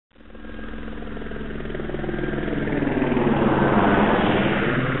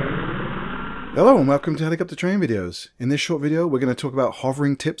Hello and welcome to Helicopter Training Videos. In this short video we're going to talk about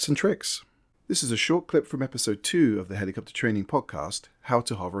hovering tips and tricks. This is a short clip from episode 2 of the Helicopter Training podcast, How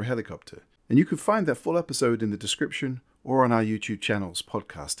to Hover a Helicopter. And you can find that full episode in the description or on our YouTube channel's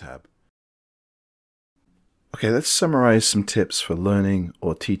podcast tab. Okay, let's summarize some tips for learning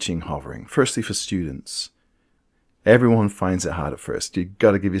or teaching hovering. Firstly, for students. Everyone finds it hard at first. You've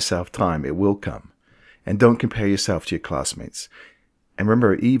got to give yourself time. It will come. And don't compare yourself to your classmates. And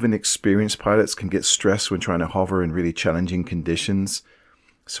remember, even experienced pilots can get stressed when trying to hover in really challenging conditions.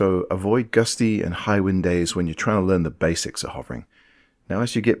 So avoid gusty and high wind days when you're trying to learn the basics of hovering. Now,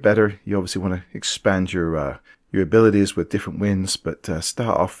 as you get better, you obviously want to expand your abilities with different winds, but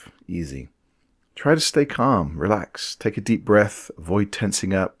start off easy. Try to stay calm, relax, take a deep breath, avoid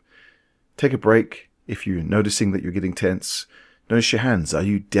tensing up. Take a break if you're noticing that you're getting tense. Notice your hands. Are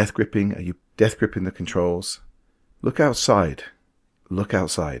you death gripping? Are you death gripping the controls? Look outside. Look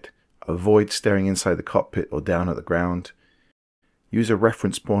outside. Avoid staring inside the cockpit or down at the ground. Use a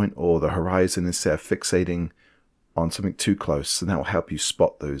reference point or the horizon instead of fixating on something too close, and that will help you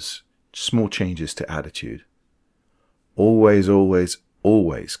spot those small changes to attitude. Always, always,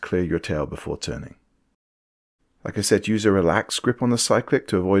 always clear your tail before turning. Like I said, use a relaxed grip on the cyclic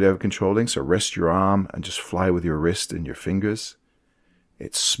to avoid over-controlling, so rest your arm and just fly with your wrist and your fingers.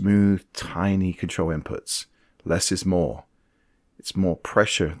 It's smooth, tiny control inputs. Less is more. It's more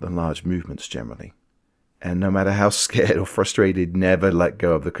pressure than large movements generally. And no matter how scared or frustrated, never let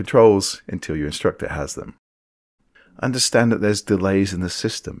go of the controls until your instructor has them. Understand that there's delays in the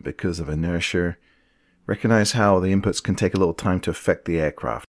system because of inertia. Recognize how the inputs can take a little time to affect the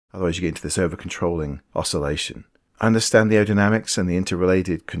aircraft. Otherwise you get into this over-controlling oscillation. Understand the aerodynamics and the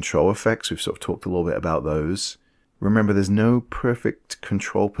interrelated control effects. We've sort of talked a little bit about those. Remember, there's no perfect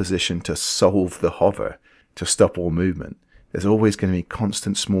control position to solve the hover, to stop all movement. There's always going to be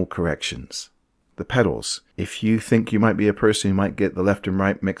constant small corrections. The pedals. If you think you might be a person who might get the left and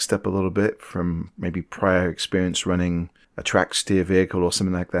right mixed up a little bit from maybe prior experience running a track steer vehicle or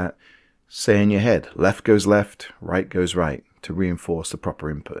something like that, say in your head, left goes left, right goes right, to reinforce the proper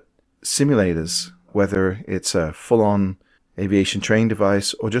input. Simulators, whether it's a full-on aviation training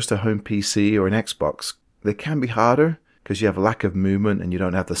device or just a home PC or an Xbox, they can be harder because you have a lack of movement and you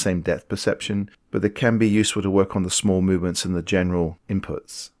don't have the same depth perception, but they can be useful to work on the small movements and the general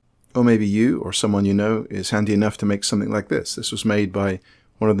inputs. Or maybe you or someone you know is handy enough to make something like this. This was made by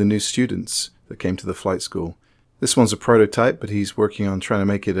one of the new students that came to the flight school. This one's a prototype, but he's working on trying to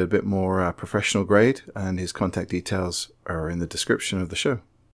make it a bit more professional grade, and his contact details are in the description of the show.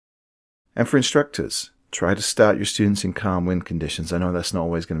 And for instructors, try to start your students in calm wind conditions. I know that's not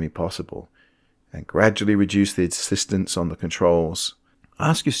always going to be possible. And gradually reduce the insistence on the controls.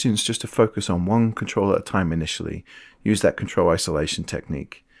 Ask your students just to focus on one control at a time initially. Use that control isolation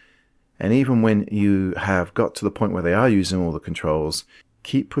technique. And even when you have got to the point where they are using all the controls,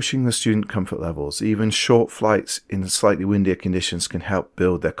 keep pushing the student comfort levels. Even short flights in slightly windier conditions can help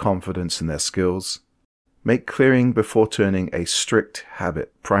build their confidence and their skills. Make clearing before turning a strict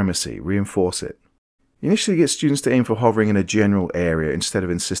habit, primacy, reinforce it. Initially get students to aim for hovering in a general area instead of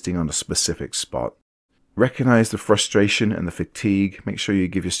insisting on a specific spot. Recognize the frustration and the fatigue. Make sure you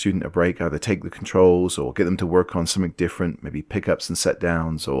give your student a break, either take the controls or get them to work on something different, maybe pickups and set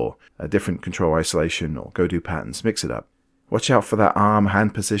downs or a different control isolation or go-do patterns. Mix it up. Watch out for that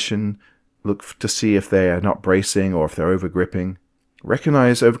arm-hand position. Look to see if they are not bracing or if they're over-gripping.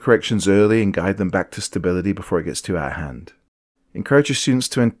 Recognize overcorrections early and guide them back to stability before it gets too out of hand. Encourage your students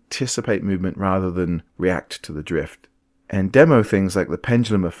to anticipate movement rather than react to the drift. And demo things like the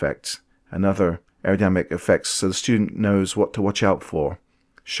pendulum effect and other aerodynamic effects so the student knows what to watch out for.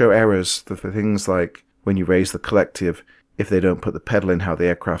 Show errors for things like when you raise the collective, if they don't put the pedal in, how the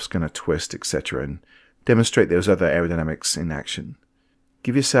aircraft's going to twist, etc. And demonstrate those other aerodynamics in action.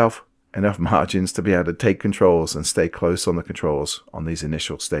 Give yourself enough margins to be able to take controls and stay close on the controls on these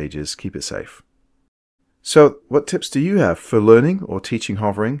initial stages. Keep it safe. So, what tips do you have for learning or teaching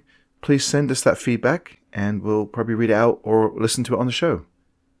hovering? Please send us that feedback and we'll probably read it out or listen to it on the show.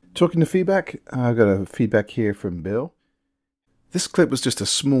 Talking to feedback, I've got a feedback here from Bill. This clip was just a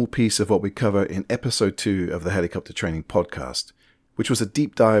small piece of what we cover in episode 2 of the Helicopter Training podcast, which was a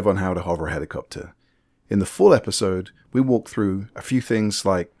deep dive on how to hover a helicopter. In the full episode, we walk through a few things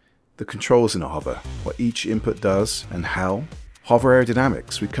like the controls in a hover, what each input does and how. Hover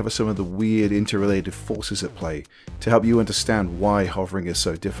aerodynamics, we cover some of the weird interrelated forces at play to help you understand why hovering is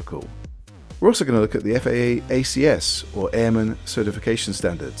so difficult. We're also going to look at the FAA ACS, or Airman Certification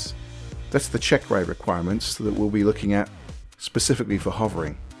Standards. That's the checkride requirements that we'll be looking at specifically for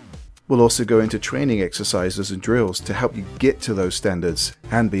hovering. We'll also go into training exercises and drills to help you get to those standards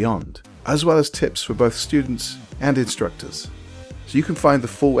and beyond. as well as tips for both students and instructors. So you can find the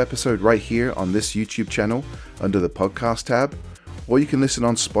full episode right here on this YouTube channel under the podcast tab, or you can listen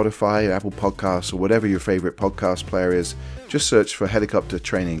on Spotify, Apple Podcasts, or whatever your favorite podcast player is. Just search for Helicopter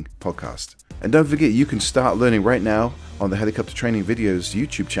Training Podcast. And don't forget, you can start learning right now on the Helicopter Training Videos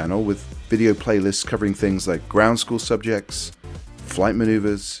YouTube channel with video playlists covering things like ground school subjects, flight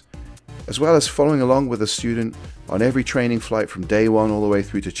maneuvers, as well as following along with a student on every training flight from day one all the way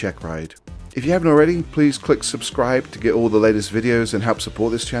through to checkride. If you haven't already, please click subscribe to get all the latest videos and help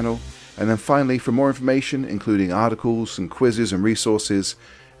support this channel. And then finally, for more information, including articles and quizzes and resources,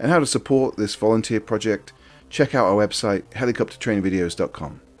 and how to support this volunteer project, check out our website,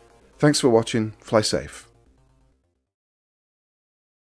 helicoptertrainingvideos.com. Thanks for watching, fly safe.